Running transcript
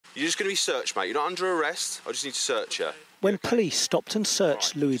You're just going to be searched, mate. You're not under arrest. I just need to search you. When police stopped and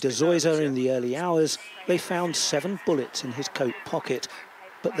searched Louis de Zoysa in the early hours, they found 7 bullets in his coat pocket,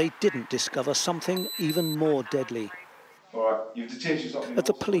 but they didn't discover something even more deadly. At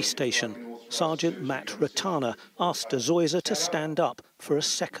the police station, Sergeant Matt Ratana asked de Zoysa to stand up for a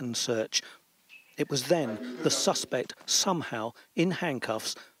second search. It was then the suspect, somehow in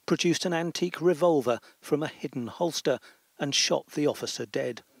handcuffs, produced an antique revolver from a hidden holster and shot the officer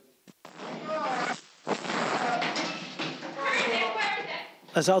dead.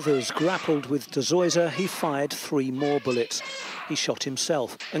 As others grappled with de Zoysa, he fired 3 more bullets. He shot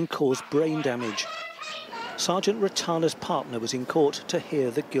himself and caused brain damage. Sergeant Ratana's partner was in court to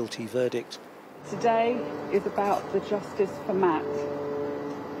hear the guilty verdict. Today is about the justice for Matt.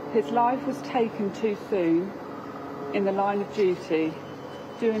 His life was taken too soon in the line of duty,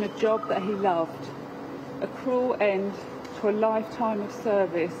 doing a job that he loved. A cruel end to a lifetime of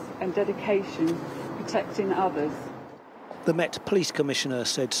service and dedication protecting others. The Met Police Commissioner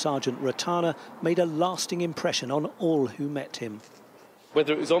said Sergeant Ratana made a lasting impression on all who met him.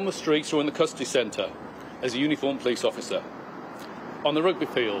 Whether it was on the streets or in the custody centre, as a uniformed police officer, on the rugby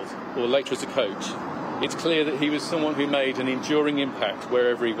field or later as a coach, it's clear that he was someone who made an enduring impact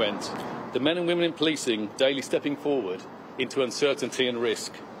wherever he went. The men and women in policing daily stepping forward into uncertainty and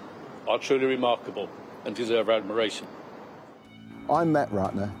risk are truly remarkable and deserve admiration. I'm Matt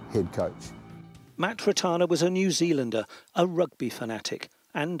Ratana, head coach. Matt Ratana was a New Zealander, a rugby fanatic,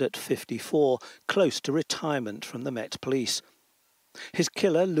 and at 54, close to retirement from the Met Police. His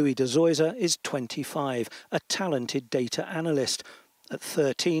killer, Louis de Zoysa, is 25, a talented data analyst. At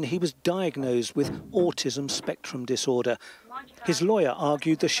 13, he was diagnosed with autism spectrum disorder. His lawyer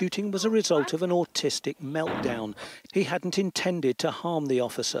argued the shooting was a result of an autistic meltdown. He hadn't intended to harm the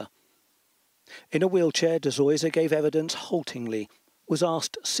officer. In a wheelchair, de Zoysa gave evidence haltingly, was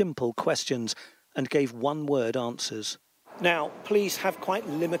asked simple questions, and gave one-word answers. Now, police have quite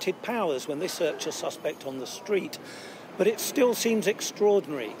limited powers when they search a suspect on the street, but it still seems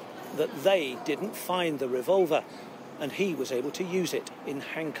extraordinary that they didn't find the revolver, and he was able to use it in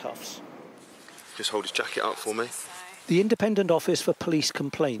handcuffs. Just hold his jacket up for me. The Independent Office for Police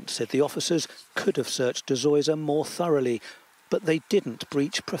Complaints said the officers could have searched de Zoysa more thoroughly, but they didn't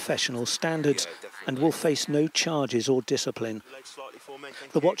breach professional standards and will face no charges or discipline.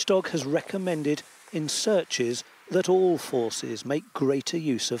 The watchdog has recommended in searches that all forces make greater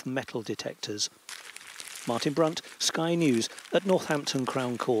use of metal detectors. Martin Brunt, Sky News at Northampton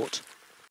Crown Court.